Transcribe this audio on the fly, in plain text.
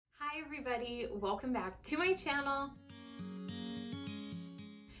everybody, welcome back to my channel.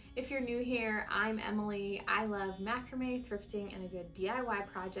 If you're new here, I'm Emily. I love macrame, thrifting, and a good DIY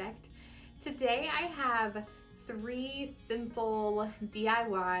project. Today I have 3 simple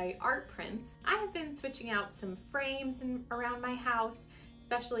DIY art prints. I have been switching out some frames around my house,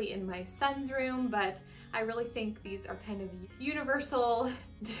 especially in my son's room, but I really think these are kind of universal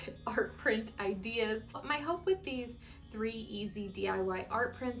art print ideas. My hope with these 3 easy DIY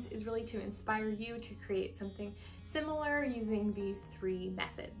art prints is really to inspire you to create something similar using these 3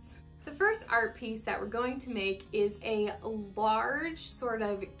 methods. The first art piece that we're going to make is a large sort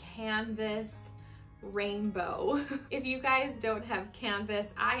of canvas rainbow. If you guys don't have canvas,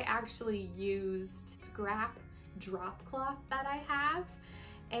 I actually used scrap drop cloth that I have.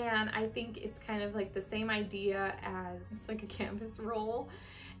 And I think it's kind of like the same idea as it's like a canvas roll.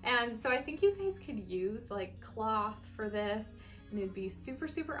 And so I think you guys could use like cloth for this and it'd be super,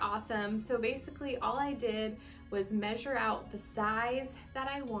 super awesome. So basically all I did was measure out the size that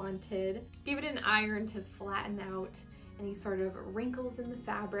I wanted, give it an iron to flatten out any sort of wrinkles in the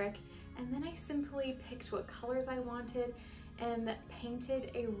fabric, and then I simply picked what colors I wanted and painted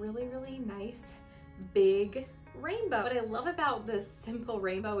a really, really nice big rainbow. What I love about this simple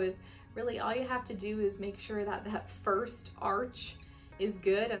rainbow is really all you have to do is make sure that that first arch is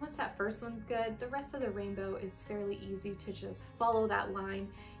good. And once that first one's good, the rest of the rainbow is fairly easy to just follow that line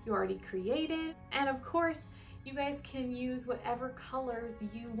you already created. And of course, you guys can use whatever colors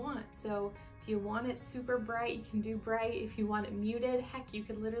you want. So if you want it super bright, you can do bright. If you want it muted, heck, you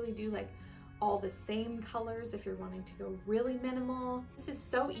could literally do like all the same colors if you're wanting to go really minimal. This is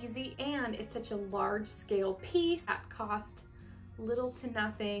so easy and it's such a large scale piece that costs little to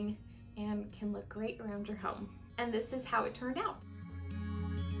nothing and can look great around your home. And this is how it turned out.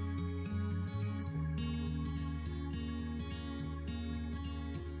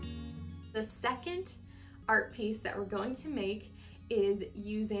 The second art piece that we're going to make is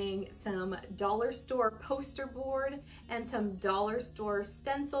using some dollar store poster board and some dollar store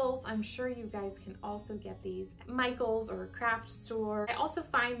stencils. I'm sure you guys can also get these at Michael's or a craft store. I also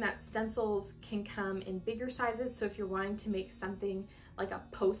find that stencils can come in bigger sizes, so if you're wanting to make something like a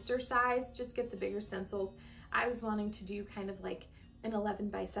poster size, just get the bigger stencils. I was wanting to do kind of like an 11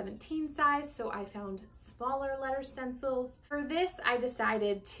 by 17 size, so I found smaller letter stencils. For this, I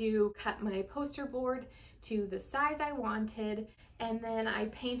decided to cut my poster board to the size I wanted, and then I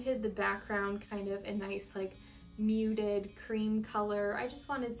painted the background kind of a nice like muted cream color. I just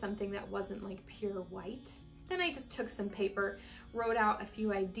wanted something that wasn't like pure white. Then I just took some paper, wrote out a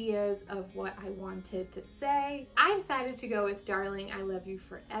few ideas of what I wanted to say. I decided to go with "Darling, I love you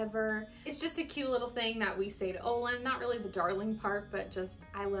forever." It's just a cute little thing that we say to Olin, not really the darling part, but just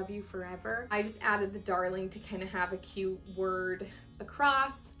 "I love you forever." I just added the darling to kind of have a cute word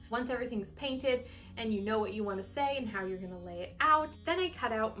across. Once everything's painted and you know what you want to say and how you're going to lay it out, then I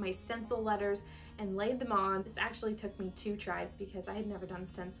cut out my stencil letters and laid them on. This actually took me 2 tries because I had never done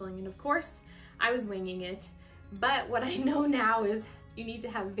stenciling, and of course I was winging it. But what I know now is you need to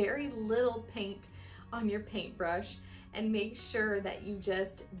have very little paint on your paintbrush and make sure that you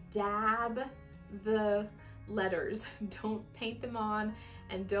just dab the letters. Don't paint them on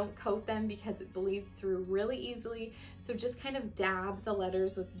and don't coat them because it bleeds through really easily. So just kind of dab the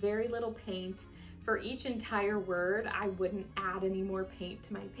letters with very little paint. For each entire word, I wouldn't add any more paint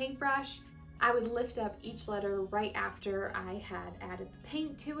to my paintbrush. I would lift up each letter right after I had added the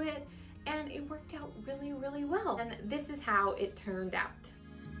paint to it, and it worked out really, really well. And this is how it turned out.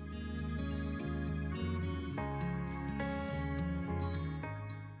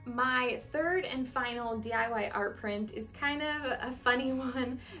 My third and final DIY art print is kind of a funny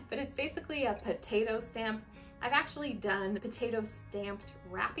one, but it's basically a potato stamp. I've actually done potato stamped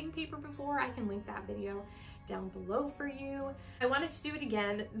wrapping paper before. I can link that video down below for you. I wanted to do it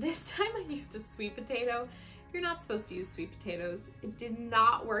again. This time I used a sweet potato. You're not supposed to use sweet potatoes. It did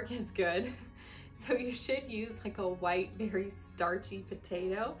not work as good. So you should use like a white, very starchy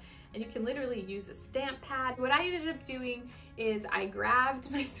potato, and you can literally use a stamp pad. What I ended up doing is I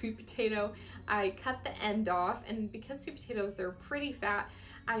grabbed my sweet potato, I cut the end off, and because sweet potatoes, they're pretty fat,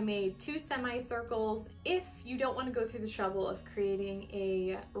 I made 2 semicircles. If you don't want to go through the trouble of creating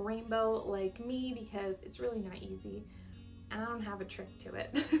a rainbow like me, because it's really not easy, and I don't have a trick to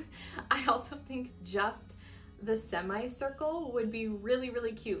it, I also think just the semicircle would be really,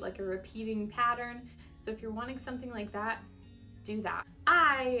 really cute, like a repeating pattern. So if you're wanting something like that, do that.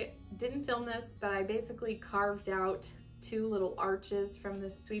 I didn't film this, but I basically carved out 2 little arches from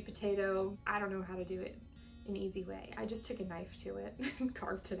this sweet potato. I don't know how to do it an easy way. I just took a knife to it and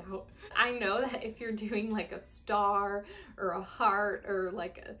carved it out. I know that if you're doing like a star or a heart or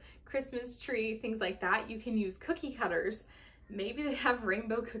like a Christmas tree, things like that, you can use cookie cutters. Maybe they have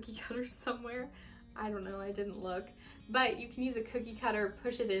rainbow cookie cutters somewhere. I don't know, I didn't look. But you can use a cookie cutter,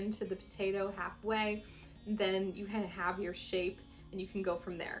 push it into the potato halfway, and then you kind of have your shape and you can go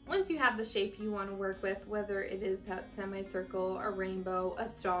from there. Once you have the shape you want to work with, whether it is that semicircle, a rainbow, a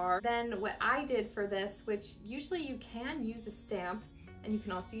star, then what I did for this, which usually you can use a stamp and you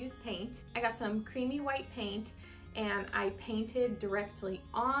can also use paint. I got some creamy white paint and I painted directly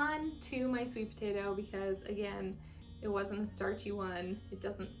onto my sweet potato because, again, it wasn't a starchy one. It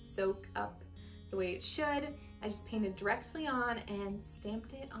doesn't soak up the way it should. I just painted directly on and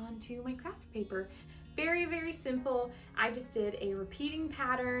stamped it onto my craft paper. Very, very simple. I just did a repeating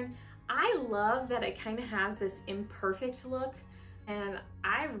pattern. I love that it kind of has this imperfect look, and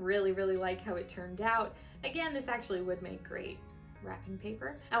I really, really like how it turned out. Again, this actually would make great wrapping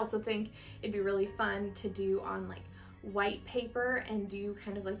paper. I also think it'd be really fun to do on like white paper and do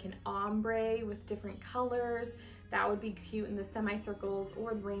kind of like an ombre with different colors. That would be cute in the semicircles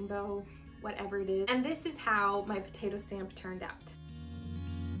or the rainbow, whatever it is. And this is how my potato stamp turned out.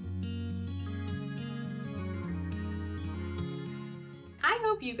 I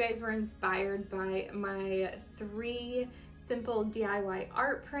hope you guys were inspired by my 3 simple DIY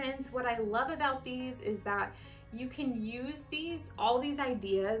art prints. What I love about these is that you can use all these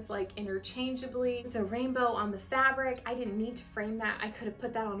ideas like interchangeably. The rainbow on the fabric, I didn't need to frame that. I could have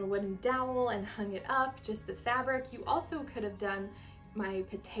put that on a wooden dowel and hung it up, just the fabric. You also could have done my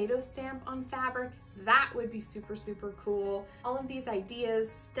potato stamp on fabric. That would be super, super cool. All of these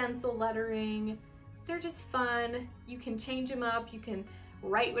ideas, stencil lettering, they're just fun. You can change them up. You can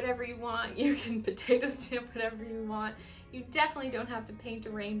write whatever you want. You can potato stamp whatever you want. You definitely don't have to paint a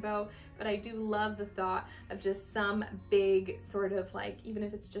rainbow, but I do love the thought of just some big sort of like, even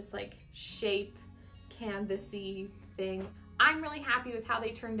if it's just like shape, canvasy thing. I'm really happy with how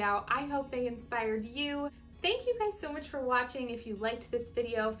they turned out. I hope they inspired you. Thank you guys so much for watching. If you liked this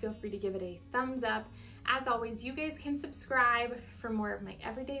video, feel free to give it a thumbs up. As always, you guys can subscribe for more of my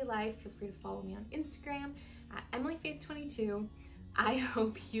everyday life. Feel free to follow me on Instagram at EmilyFaith22. I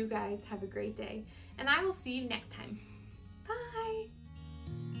hope you guys have a great day, and I will see you next time.